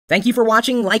Thank you for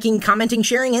watching, liking, commenting,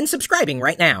 sharing, and subscribing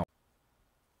right now.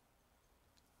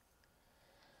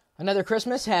 Another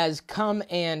Christmas has come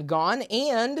and gone,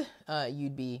 and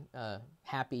you'd be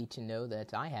happy to know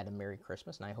that I had a Merry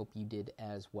Christmas, and I hope you did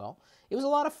as well. It was a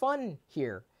lot of fun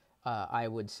here, I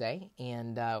would say.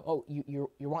 And you're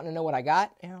wanting to know what I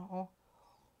got?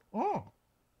 Well,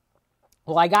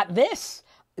 I got this.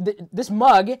 This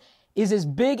mug is as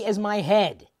big as my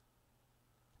head.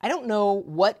 I don't know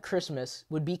what Christmas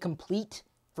would be complete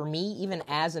for me, even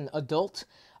as an adult,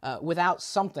 without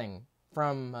something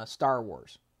from Star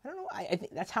Wars. I don't know. I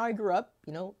think that's how I grew up,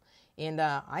 you know. And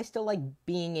I still like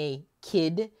being a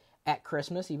kid at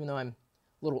Christmas, even though I'm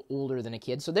a little older than a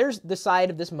kid. So there's the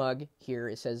side of this mug here.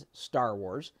 It says Star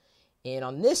Wars. And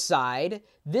on this side,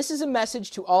 this is a message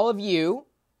to all of you,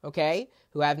 okay,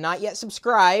 who have not yet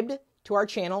subscribed to our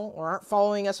channel or aren't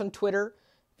following us on Twitter.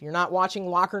 If you're not watching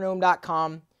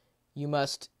LockerGnome.com, you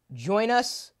must join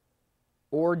us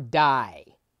or die.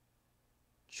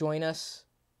 Join us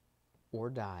or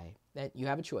die. You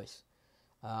have a choice.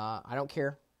 I don't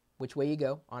care which way you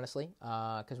go, honestly,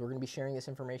 because we're going to be sharing this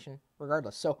information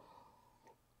regardless. So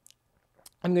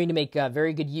I'm going to make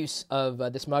very good use of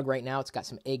this mug right now. It's got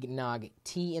some eggnog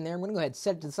tea in there. I'm going to go ahead and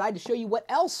set it to the side to show you what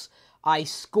else I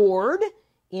scored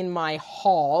in my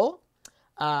haul.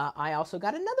 I also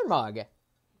got another mug.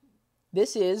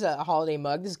 This is a holiday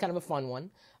mug. This is kind of a fun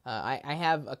one. I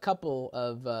have a couple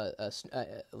of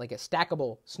like a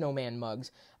stackable snowman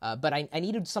mugs, but I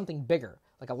needed something bigger,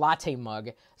 like a latte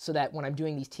mug, so that when I'm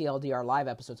doing these TLDR live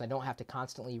episodes, I don't have to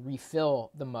constantly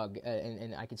refill the mug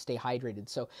and I can stay hydrated.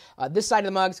 So this side of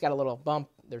the mug's got a little bump.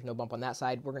 There's no bump on that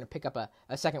side. We're going to pick up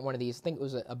a second one of these. I think it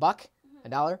was a buck,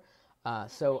 $1.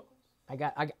 So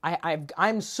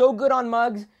I'm so good on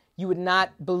mugs, you would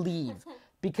not believe.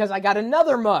 Because I got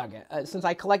another mug. Since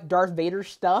I collect Darth Vader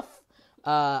stuff,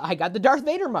 I got the Darth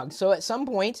Vader mug. So at some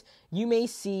point, you may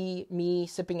see me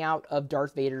sipping out of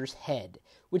Darth Vader's head,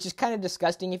 which is kind of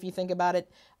disgusting if you think about it.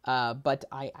 But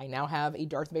I now have a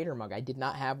Darth Vader mug. I did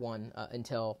not have one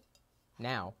until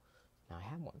now. Now I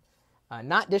have one.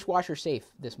 Not dishwasher safe,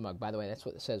 this mug, by the way. That's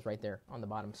what it says right there on the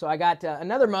bottom. So I got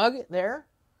another mug there.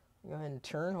 Go ahead and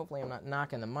turn. Hopefully I'm not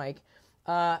knocking the mic.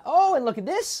 And look at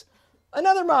this.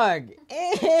 Another mug,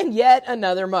 and yet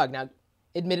another mug. Now,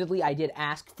 admittedly, I did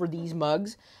ask for these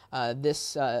mugs.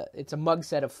 It's a mug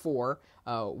set of 4.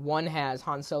 One has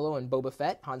Han Solo and Boba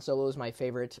Fett. Han Solo is my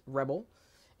favorite rebel,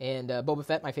 and Boba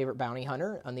Fett, my favorite bounty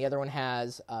hunter. And the other one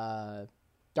has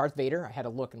Darth Vader. I had to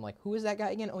look, and I'm like, who is that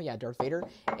guy again? Oh, yeah, Darth Vader.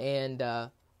 And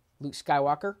Luke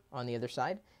Skywalker on the other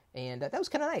side. And that was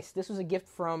kind of nice. This was a gift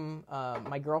from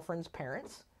my girlfriend's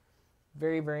parents.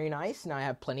 Very, very nice. Now I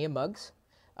have plenty of mugs.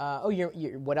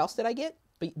 What else did I get?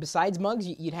 Besides mugs,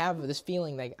 you'd have this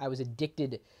feeling like I was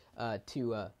addicted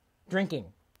to drinking.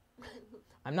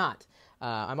 I'm not.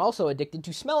 I'm also addicted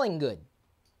to smelling good.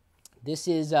 This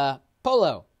is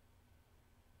Polo.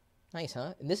 Nice,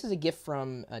 huh? And this is a gift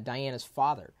from Diana's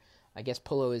father. I guess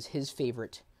Polo is his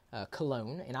favorite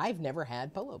cologne, and I've never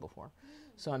had Polo before.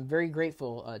 So I'm very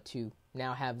grateful to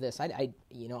now have this.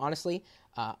 Honestly,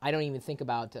 I don't even think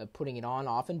about putting it on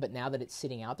often, but now that it's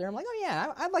sitting out there, I'm like, oh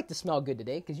yeah, I'd like to smell good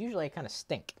today, because usually I kind of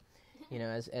stink,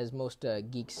 as most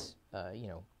geeks,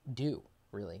 do,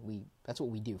 really. That's what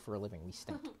we do for a living, we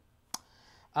stink.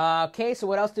 Okay, so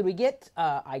what else did we get?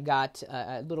 I got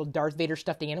a little Darth Vader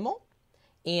stuffed animal,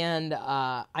 and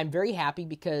I'm very happy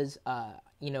because, I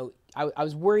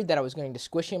was worried that I was going to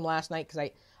squish him last night,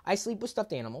 because I sleep with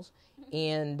stuffed animals,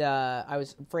 and I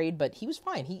was afraid, but he was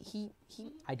fine.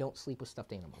 I don't sleep with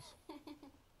stuffed animals.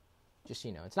 Just so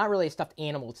you know, it's not really a stuffed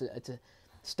animal. It's a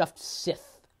stuffed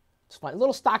Sith. It's fun. A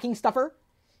little stocking stuffer. And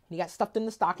he got stuffed in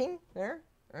the stocking there.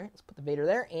 All right, let's put the Vader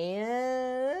there.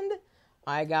 And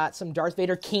I got some Darth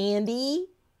Vader candy.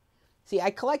 See, I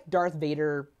collect Darth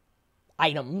Vader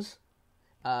items.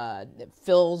 It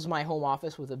fills my home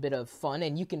office with a bit of fun,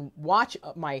 and you can watch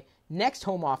my next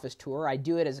home office tour. I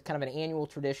do it as a kind of an annual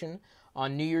tradition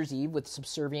on New Year's Eve with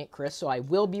Subservient Chris, so I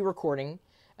will be recording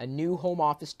a new home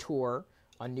office tour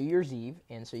on New Year's Eve,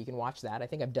 and so you can watch that. I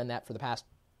think I've done that for the past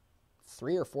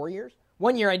 3 or 4 years.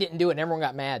 One year I didn't do it, and everyone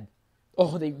got mad.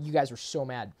 Oh, you guys were so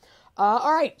mad.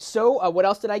 All right, so what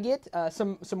else did I get?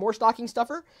 Some more stocking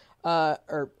stuffer,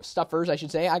 or stuffers, I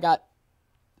should say. I got.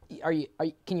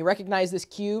 Can you recognize this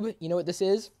cube? You know what this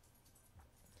is?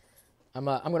 I'm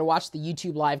going to watch the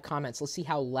YouTube live comments. Let's see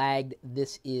how lagged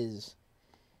this is.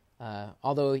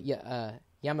 Although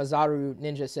Yamazaru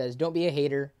Ninja says, don't be a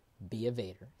hater, be a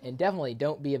Vader. And definitely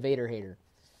don't be a Vader hater.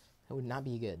 That would not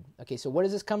be good. Okay, so what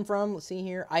does this come from? Let's see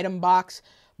here. Item box.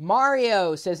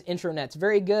 Mario, says Intronets.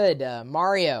 Very good.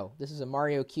 Mario. This is a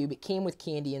Mario cube. It came with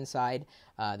candy inside.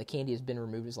 The candy has been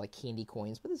removed as like candy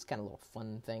coins, but this is kind of a little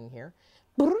fun thing here.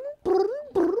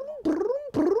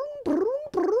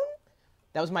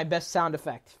 That was my best sound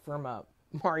effect from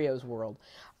Mario's World.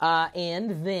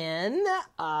 And then,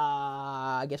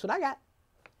 guess what I got?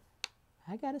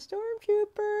 I got a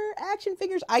Stormtrooper action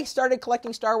figures. I started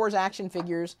collecting Star Wars action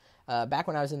figures back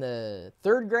when I was in the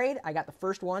 3rd grade. I got the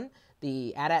first one,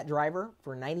 the AT-AT driver,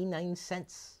 for 99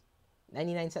 cents.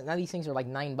 99 cents. Now these things are like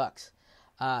 $9.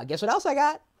 Guess what else I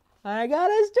got? I got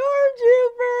a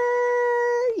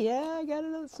Stormtrooper. Yeah, I got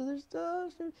another. So there's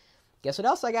Stormtrooper. Guess what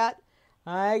else I got?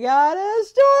 I got a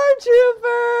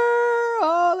Stormtrooper.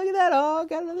 Oh, look at that. Oh,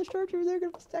 got another Stormtrooper there.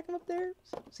 Gonna stack them up there.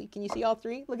 See, can you see all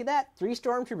 3? Look at that. 3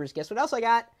 Stormtroopers. Guess what else I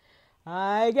got?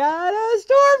 I got a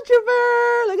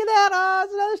Stormtrooper. Look at that. Oh,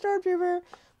 it's another Stormtrooper.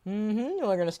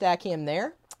 We're gonna stack him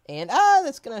there. And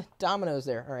that's gonna dominoes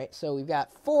there. All right. So we've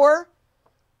got 4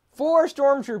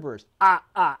 Stormtroopers.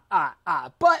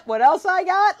 But what else I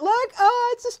got? Look.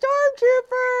 Oh, it's a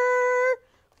Stormtrooper.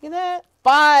 Look at that.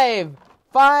 5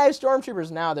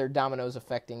 Stormtroopers. Now they're dominoes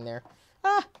affecting there.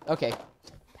 Okay.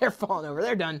 They're falling over.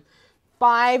 They're done.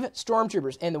 5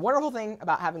 Stormtroopers. And the wonderful thing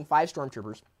about having 5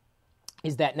 Stormtroopers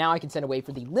is that now I can send away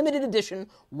for the limited edition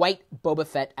white Boba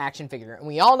Fett action figure. And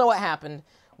we all know what happened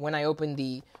when I opened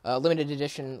the limited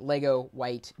edition Lego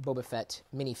white Boba Fett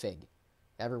minifig.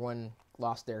 Everyone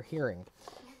lost their hearing.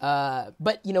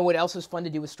 But you know what else is fun to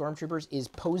do with Stormtroopers is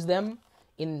pose them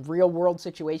in real-world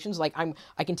situations. Like I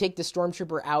can take the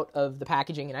Stormtrooper out of the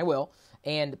packaging, and I will,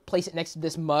 and place it next to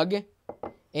this mug,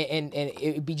 and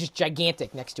it would be just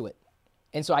gigantic next to it.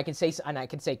 And so I can say,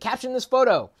 caption this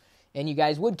photo, and you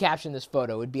guys would caption this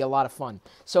photo. It would be a lot of fun.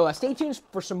 So stay tuned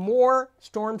for some more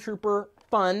Stormtrooper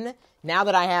fun. Now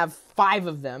that I have 5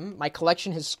 of them, my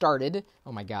collection has started.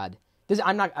 Oh my God,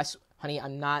 honey,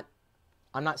 I'm not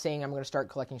saying I'm going to start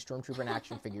collecting Stormtrooper and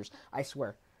action figures. I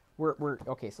swear. We're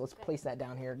okay, so let's place that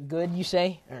down here. Good, you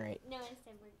say? All right. No, I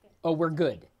said we're good. Oh, we're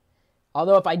good.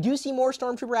 Although if I do see more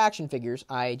Stormtrooper action figures,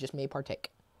 I just may partake.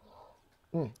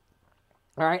 All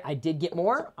right, I did get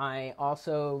more. I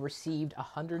also received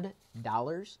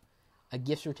 $100, a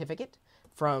gift certificate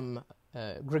from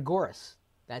Grigoris.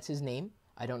 That's his name.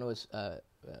 I don't know his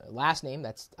last name.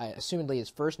 That's assumedly his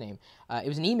first name. It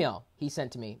was an email he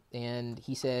sent to me, and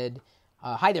he said,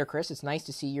 "Hi there, Chris. It's nice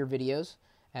to see your videos,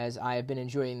 as I have been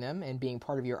enjoying them and being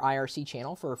part of your IRC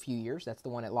channel for a few years." That's the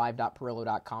one at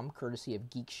live.pirillo.com, courtesy of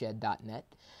geekshed.net.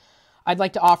 "I'd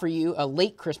like to offer you a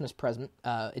late Christmas present.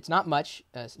 It's not much,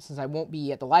 since I won't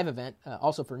be at the live event.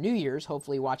 Also for New Year's,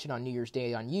 hopefully watch it on New Year's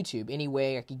Day on YouTube.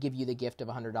 Anyway, I could give you the gift of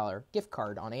a $100 gift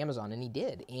card on Amazon," and he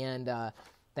did. And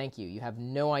thank you. You have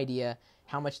no idea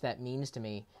how much that means to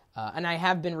me. And I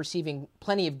have been receiving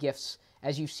plenty of gifts,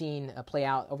 as you've seen play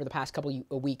out over the past couple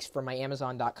of weeks, from my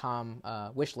Amazon.com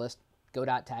wish list,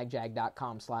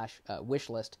 go.tagjag.com/wish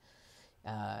list.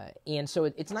 And so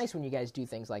it's nice when you guys do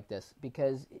things like this,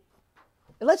 because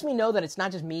it lets me know that it's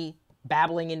not just me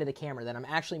babbling into the camera, that I'm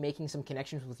actually making some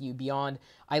connections with you beyond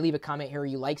I leave a comment here or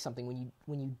you like something.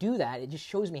 When you do that, it just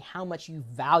shows me how much you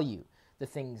value the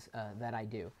things that I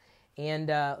do. And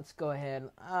let's go ahead.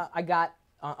 I got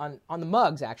on the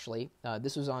mugs, actually.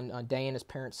 This was on Diana's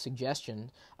parents'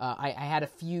 suggestion. I had a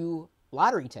few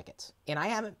lottery tickets, and I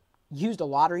haven't used a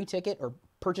lottery ticket or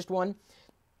purchased one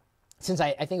since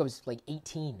I think I was like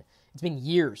 18. It's been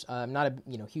years. I'm not a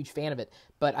huge fan of it,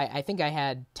 but I think I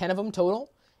had 10 of them total,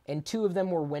 and 2 of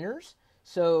them were winners.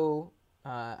 So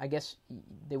I guess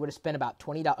they would have spent about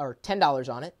 $20 or $10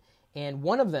 on it, and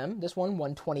one of them, this one,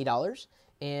 won $20,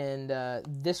 and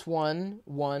this one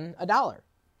won $1.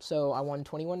 So I won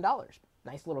 $21.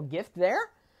 Nice little gift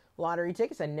there. Lottery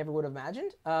tickets I never would have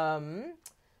imagined.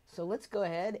 So let's go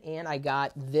ahead, and I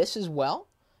got this as well.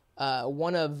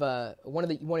 One of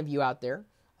you out there,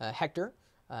 Hector.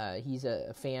 He's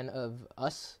a fan of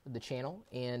us, the channel,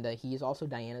 and he is also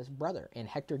Diana's brother. And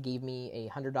Hector gave me a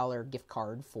 $100 gift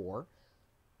card for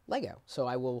Lego. So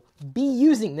I will be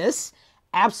using this.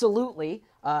 Absolutely.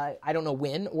 I don't know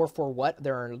when or for what.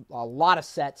 There are a lot of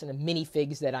sets and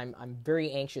minifigs that I'm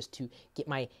very anxious to get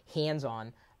my hands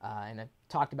on. And I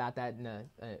talked about that in an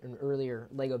earlier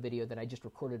Lego video that I just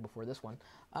recorded before this one.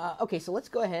 Okay, so let's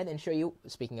go ahead and show you,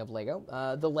 speaking of Lego,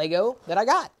 the Lego that I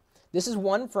got. This is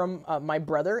one from my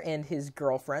brother and his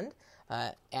girlfriend,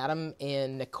 Adam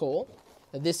and Nicole.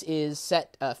 This is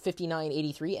set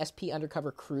 5983 SP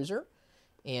Undercover Cruiser.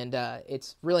 And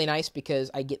it's really nice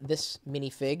because I get this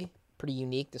minifig, pretty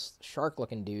unique, this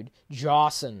shark-looking dude.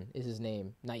 Jawson is his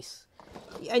name. Nice.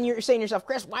 And you're saying to yourself,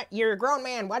 Chris, you're a grown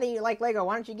man. Why do you like Lego?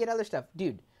 Why don't you get other stuff?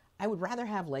 Dude, I would rather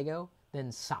have Lego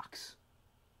than socks.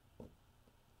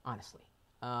 Honestly.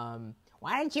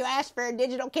 Why didn't you ask for a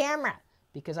digital camera?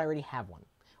 Because I already have one.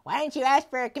 Why didn't you ask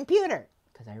for a computer?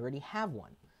 Because I already have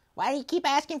one. Why do you keep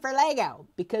asking for Lego?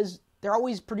 Because they're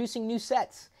always producing new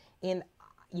sets. And,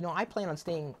 I plan on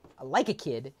staying like a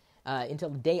kid until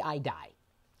the day I die.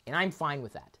 And I'm fine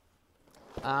with that.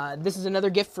 This is another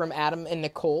gift from Adam and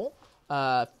Nicole.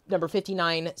 Number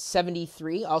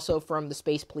 5973, also from the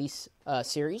Space Police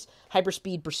series.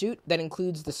 Hyperspeed Pursuit, that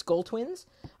includes the Skull Twins.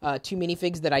 2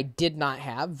 minifigs that I did not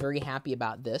have. Very happy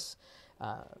about this.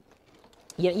 I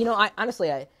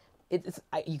honestly,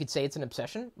 you could say it's an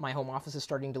obsession. My home office is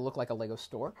starting to look like a Lego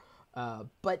store.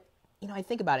 But, I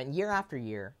think about it, and year after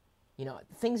year,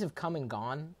 things have come and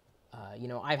gone.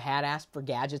 I've had asked for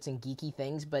gadgets and geeky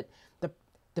things, but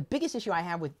the biggest issue I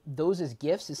have with those as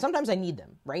gifts is sometimes I need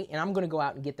them, right? And I'm going to go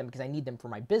out and get them because I need them for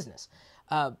my business.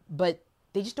 But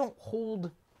they just don't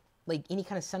hold like any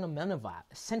kind of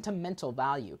sentimental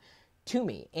value to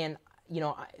me. And,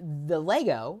 the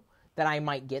Lego that I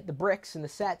might get, the bricks and the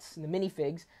sets and the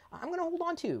minifigs, I'm going to hold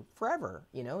on to forever,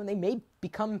 and they may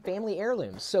become family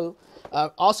heirlooms. So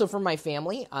also from my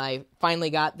family, I finally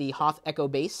got the Hoth Echo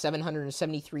Base,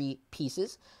 773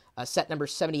 pieces. Set number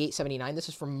 7879. This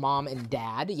is from Mom and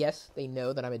Dad. Yes, they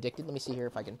know that I'm addicted. Let me see here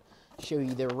if I can show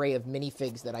you the array of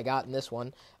minifigs that I got in this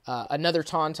one. Another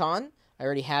Tauntaun. I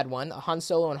already had one. A Han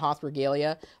Solo and Hoth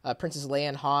Regalia. Princess Leia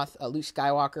and Hoth. Luke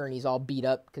Skywalker, and he's all beat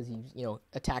up because he's,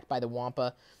 attacked by the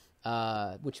Wampa,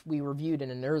 which we reviewed in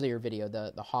an earlier video,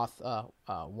 the Hoth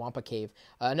Wampa Cave.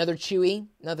 Another Chewie.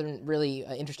 Nothing really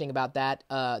interesting about that.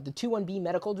 The 21B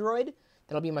medical droid.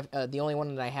 That'll be the only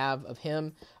one that I have of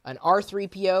him. An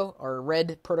R3PO, or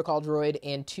Red Protocol Droid,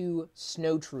 and 2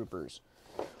 Snowtroopers.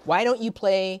 Why don't you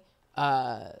play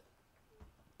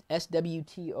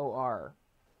SWTOR?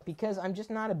 Because I'm just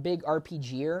not a big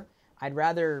RPGer. I'd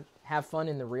rather have fun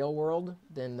in the real world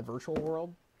than the virtual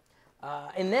world.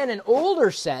 And then an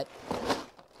older set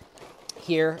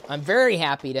here. I'm very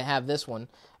happy to have this one.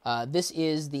 This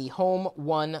is the Home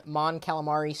 1 Mon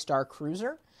Calamari Star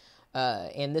Cruiser.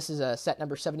 And this is a set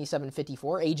number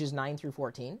 7754, ages 9 through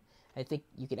 14. I think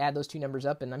you could add those 2 numbers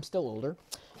up, and I'm still older.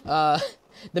 The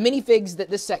minifigs that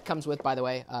this set comes with, by the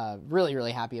way, really,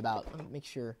 really happy about. Let me make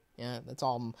sure. Yeah, that's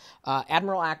all.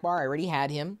 Admiral Akbar, I already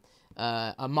had him.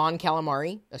 A Mon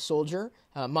Calamari, a soldier.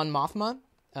 Mon Mothma.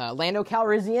 Lando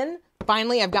Calrissian.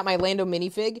 Finally, I've got my Lando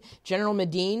minifig. General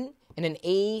Medine, and an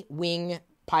A-Wing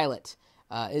pilot.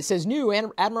 It says new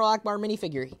Admiral Akbar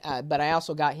minifigure, but I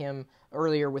also got him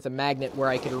earlier with a magnet where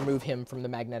I could remove him from the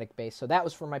magnetic base. So that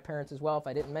was for my parents as well, if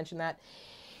I didn't mention that.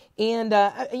 And,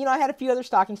 I had a few other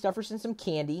stocking stuffers and some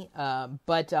candy,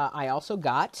 but I also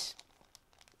got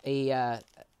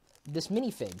this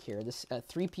minifig here, this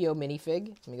 3PO minifig.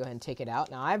 Let me go ahead and take it out.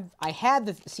 Now, I had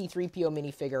the C-3PO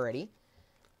minifig already,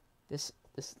 this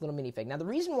little minifig. Now, the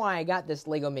reason why I got this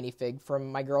Lego minifig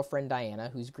from my girlfriend Diana,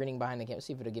 who's grinning behind the camera. Let's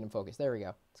see if it'll get in focus. There we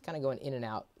go. It's kind of going in and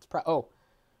out.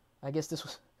 I guess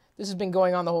this has been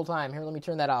going on the whole time. Here, let me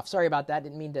turn that off. Sorry about that.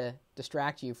 Didn't mean to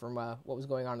distract you from what was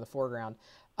going on in the foreground.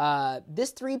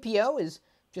 This 3PO is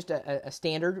just a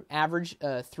standard, average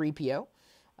 3PO.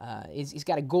 He's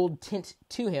got a gold tint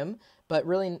to him, but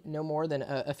really no more than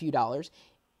a few dollars.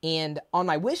 And on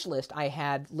my wish list, I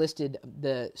had listed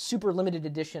the super limited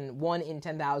edition 1 in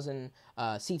 10,000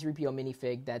 C-3PO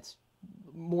minifig that's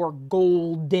more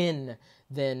golden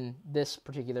than this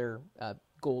particular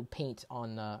gold paint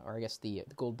on, or I guess the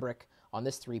gold brick on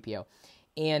this 3PO.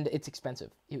 And it's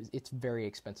expensive. It's very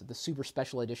expensive. The super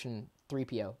special edition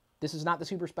 3PO. This is not the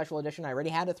super special edition. I already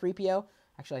had a 3PO.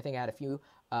 Actually, I think I had a few.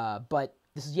 But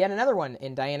this is yet another one.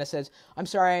 And Diana says, I'm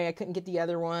sorry, I couldn't get the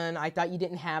other one. I thought you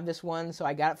didn't have this one, so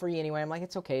I got it for you anyway. I'm like,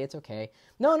 it's okay.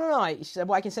 No. She said,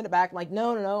 well, I can send it back. I'm like,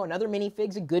 no. Another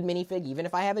minifig's a good minifig, even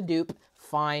if I have a dupe.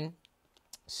 Fine.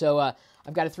 So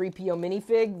I've got a 3PO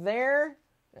minifig there.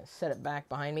 Set it back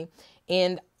behind me.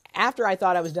 And after I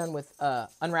thought I was done with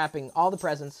unwrapping all the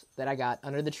presents that I got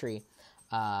under the tree,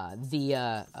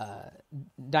 Diana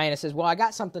says, well, I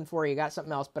got something for you. I got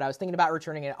something else, but I was thinking about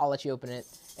returning it. I'll let you open it,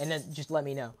 and then just let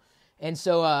me know. And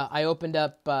so I opened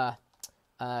up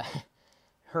her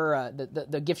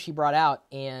the gift she brought out,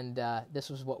 and this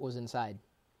was what was inside.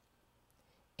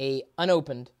 A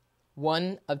unopened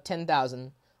 1 of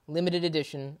 10,000 limited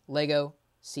edition Lego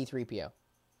C-3PO.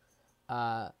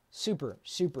 Super,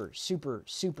 super, super,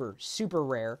 super, super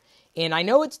rare. And I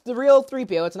know it's the real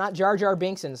 3PO. It's not Jar Jar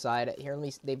Binks inside. Here,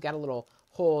 they've got a little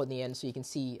hole in the end so you can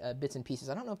see bits and pieces.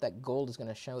 I don't know if that gold is going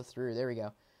to show through. There we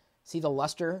go. See the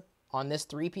luster on this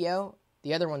 3PO?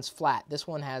 The other one's flat. This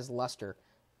one has luster,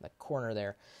 the corner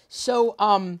there. So,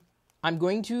 I'm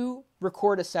going to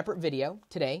record a separate video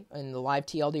today in the live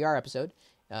TLDR episode,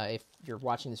 if you're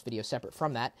watching this video separate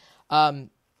from that.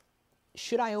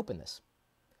 Should I open this?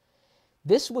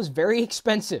 This was very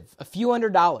expensive, a few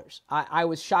 $100s. I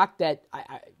was shocked that,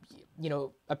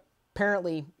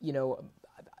 apparently,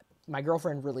 my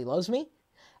girlfriend really loves me.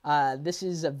 This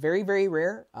is a very, very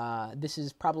rare. This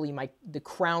is probably the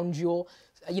crown jewel.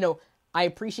 I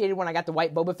appreciated when I got the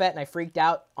white Boba Fett and I freaked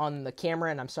out on the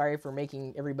camera, and I'm sorry for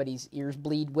making everybody's ears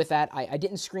bleed with that. I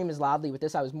didn't scream as loudly with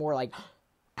this. I was more like,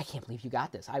 I can't believe you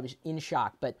got this. I was in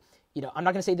shock. But, I'm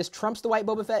not going to say this trumps the white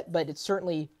Boba Fett, but it's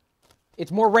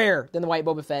more rare than the white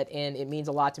Boba Fett, and it means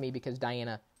a lot to me because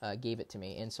Diana gave it to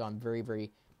me. And so I'm very,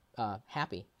 very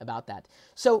happy about that.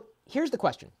 So here's the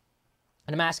question.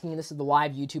 And I'm asking, this is the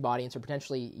live YouTube audience, or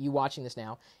potentially you watching this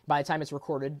now. By the time it's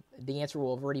recorded, the answer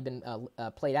will have already been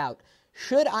played out.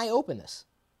 Should I open this?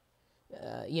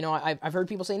 I've heard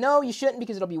people say, no, you shouldn't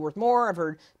because it'll be worth more. I've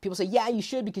heard people say, yeah, you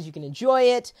should because you can enjoy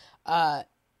it. I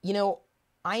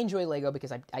enjoy Lego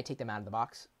because I take them out of the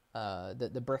box,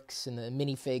 the bricks and the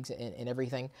minifigs and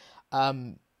everything.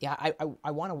 I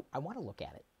want to look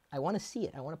at it. I want to see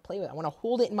it. I want to play with it. I want to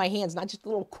hold it in my hands, not just a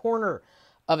little corner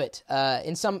of it.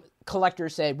 And some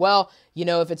collectors said, well,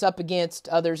 if it's up against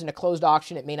others in a closed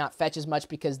auction, it may not fetch as much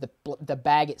because the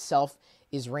bag itself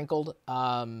is wrinkled.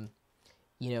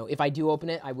 If I do open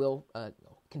it, I will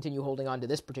continue holding on to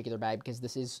this particular bag because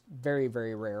this is very,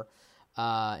 very rare.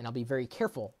 And I'll be very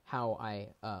careful how I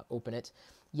open it.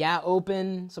 Yeah,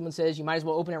 open. Someone says you might as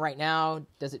well open it right now.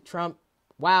 Does it trump?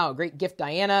 Wow, great gift,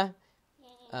 Diana.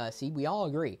 See, we all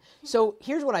agree. So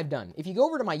here's what I've done. If you go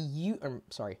over to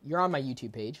you're on my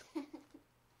YouTube page.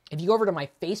 If you go over to my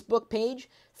Facebook page,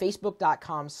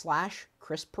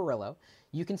 facebook.com/Chris Pirillo,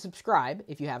 you can subscribe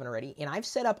if you haven't already. And I've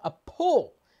set up a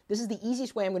poll. This is the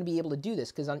easiest way I'm going to be able to do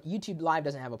this because on YouTube Live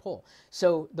doesn't have a poll.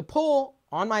 So the poll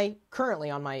currently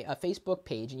on my Facebook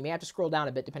page, and you may have to scroll down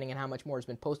a bit depending on how much more has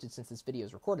been posted since this video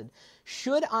is recorded.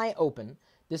 Should I open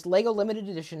this LEGO Limited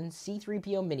Edition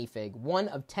C-3PO minifig, one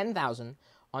of 10,000,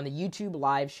 on the YouTube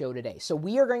Live show today? So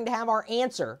we are going to have our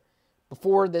answer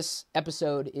before this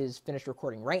episode is finished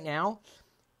recording. Right now,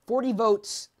 40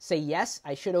 votes say yes,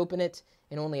 I should open it,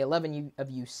 and only 11 of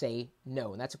you say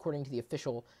no. And that's according to the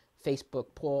official Facebook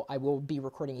poll. I will be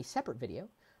recording a separate video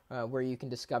where you can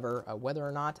discover whether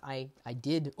or not I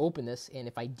did open this, and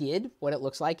if I did, what it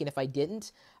looks like, and if I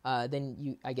didn't,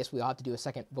 then I guess we'll have to do a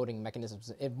second voting mechanism.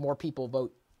 If more people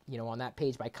vote, on that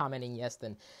page by commenting yes,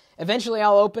 then eventually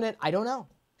I'll open it. I don't know.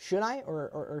 Should I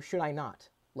or should I not?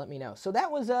 Let me know. So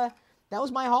that was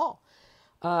my haul.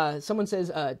 Someone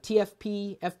says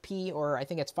TFP, FP, or I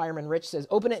think it's Fireman Rich, says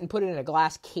open it and put it in a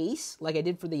glass case like I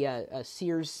did for the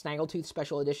Sears Snaggletooth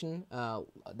Special Edition.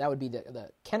 That would be the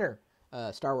Kenner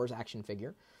Star Wars action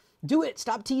figure. Do it.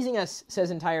 Stop teasing us,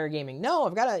 says Entire Gaming. No,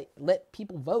 I've got to let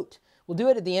people vote. We'll do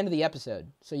it at the end of the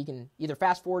episode. So you can either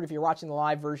fast forward if you're watching the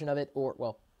live version of it, or,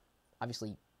 well,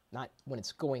 obviously not when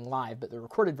it's going live, but the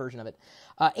recorded version of it.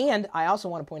 And I also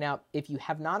want to point out, if you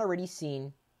have not already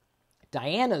seen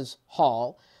Diana's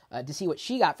haul to see what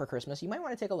she got for Christmas, you might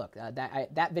want to take a look.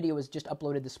 That video was just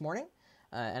uploaded this morning,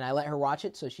 and I let her watch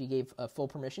it, so she gave full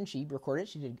permission. She recorded it.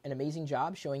 She did an amazing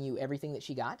job showing you everything that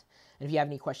she got. And if you have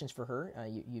any questions for her,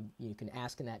 you can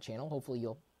ask in that channel. Hopefully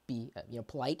you'll be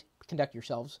polite, conduct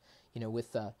yourselves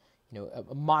with a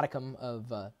modicum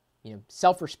of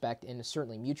self-respect and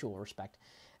certainly mutual respect.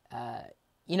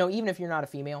 Even if you're not a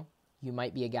female, you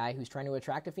might be a guy who's trying to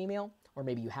attract a female, or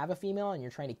maybe you have a female and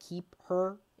you're trying to keep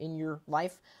her in your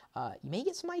life. You may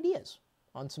get some ideas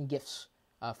on some gifts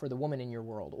for the woman in your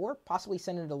world, or possibly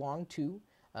send it along to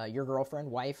your girlfriend,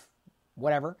 wife,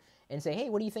 whatever, and say, hey,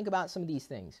 what do you think about some of these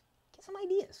things? Get some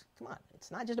ideas. Come on.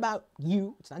 It's not just about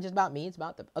you. It's not just about me. It's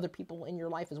about the other people in your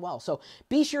life as well. So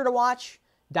be sure to watch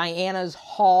Diana's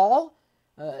haul,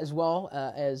 as well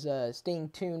as staying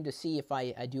tuned to see if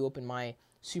I do open my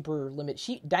super limit.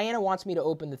 Diana wants me to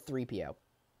open the 3PO.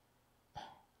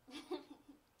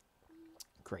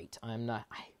 Great. I'm not.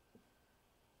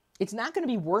 It's not going to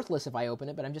be worthless if I open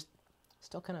it, but I'm just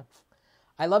still kind of.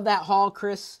 I love that haul,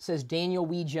 Chris, says Daniel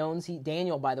Wee Jones.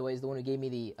 Daniel, by the way, is the one who gave me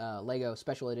the Lego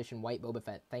Special Edition White Boba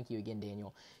Fett. Thank you again,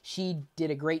 Daniel. She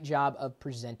did a great job of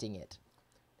presenting it.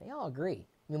 They all agree.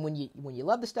 I mean, when you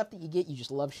love the stuff that you get, you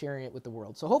just love sharing it with the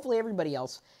world. So hopefully everybody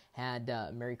else had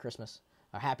Merry Christmas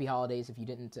or Happy Holidays if you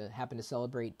didn't happen to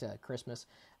celebrate Christmas.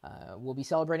 We'll be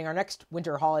celebrating our next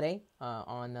winter holiday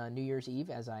on New Year's Eve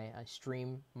as I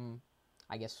stream,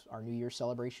 I guess, our New Year's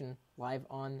celebration live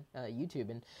on YouTube.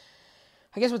 And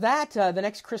I guess with that, the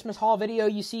next Christmas haul video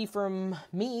you see from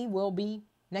me will be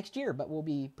next year, but we'll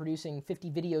be producing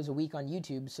 50 videos a week on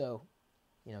YouTube, so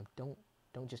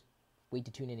Don't just wait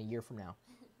to tune in a year from now.